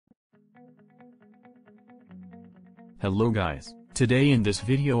Hello guys, today in this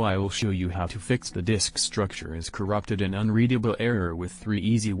video I will show you how to fix the disk structure is corrupted and unreadable error with 3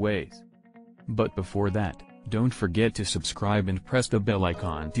 easy ways. But before that, don't forget to subscribe and press the bell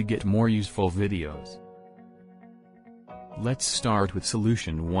icon to get more useful videos. Let's start with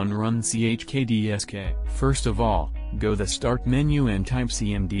solution 1. Run chkdsk. First of all, go the start menu and type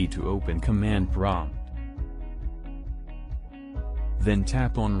cmd to open command prompt. Then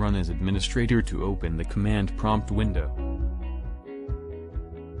tap on Run as administrator to open the command prompt window.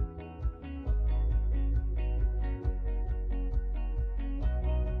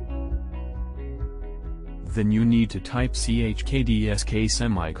 Then you need to type chkdsk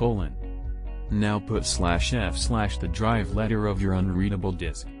semicolon. Now put /f/ the drive letter of your unreadable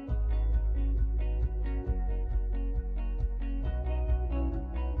disk.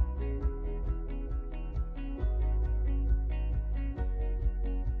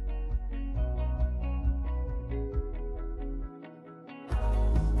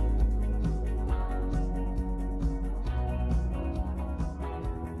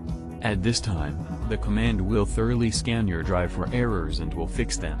 At this time, the command will thoroughly scan your drive for errors and will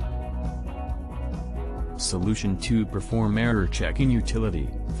fix them. Solution 2. Perform error checking utility.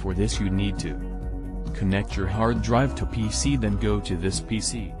 For this you need to connect your hard drive to PC, then go to this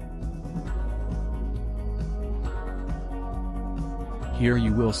PC. Here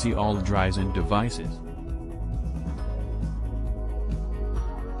you will see all drives and devices.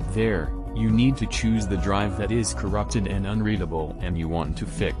 There, you need to choose the drive that is corrupted and unreadable and you want to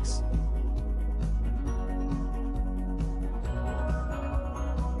fix.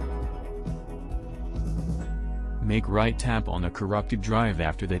 Make right tap on a corrupted drive.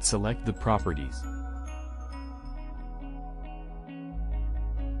 After that, select the properties.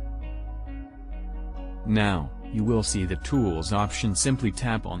 Now, you will see the Tools option. Simply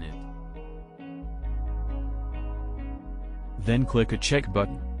tap on it. Then click a check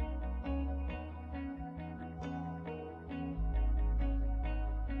button.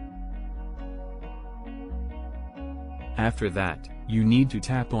 After that, you need to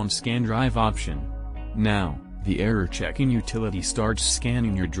tap on Scan Drive option. Now, the error checking utility starts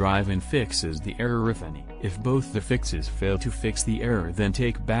scanning your drive and fixes the error if any. If both the fixes fail to fix the error, then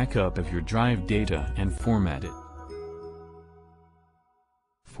take backup of your drive data and format it.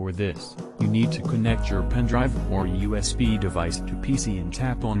 For this, you need to connect your pendrive or USB device to PC and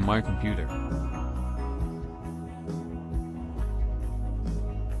tap on My Computer.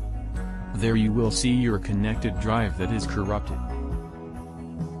 There you will see your connected drive that is corrupted.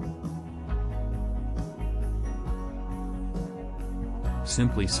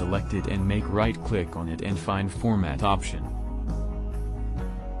 Simply select it and make right-click on it and find Format option.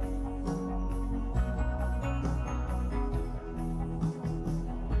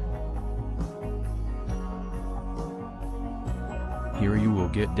 Here you will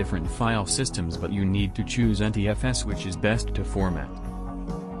get different file systems, but you need to choose NTFS, which is best to format.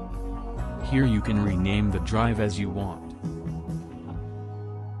 Here you can rename the drive as you want.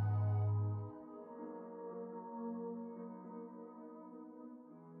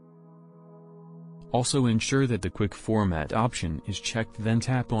 Also ensure that the Quick Format option is checked, then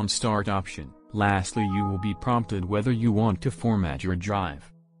tap on Start option. Lastly, you will be prompted whether you want to format your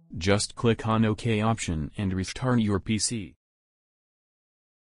drive. Just click on OK option and restart your PC.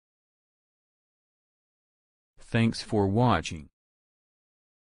 Thanks for watching.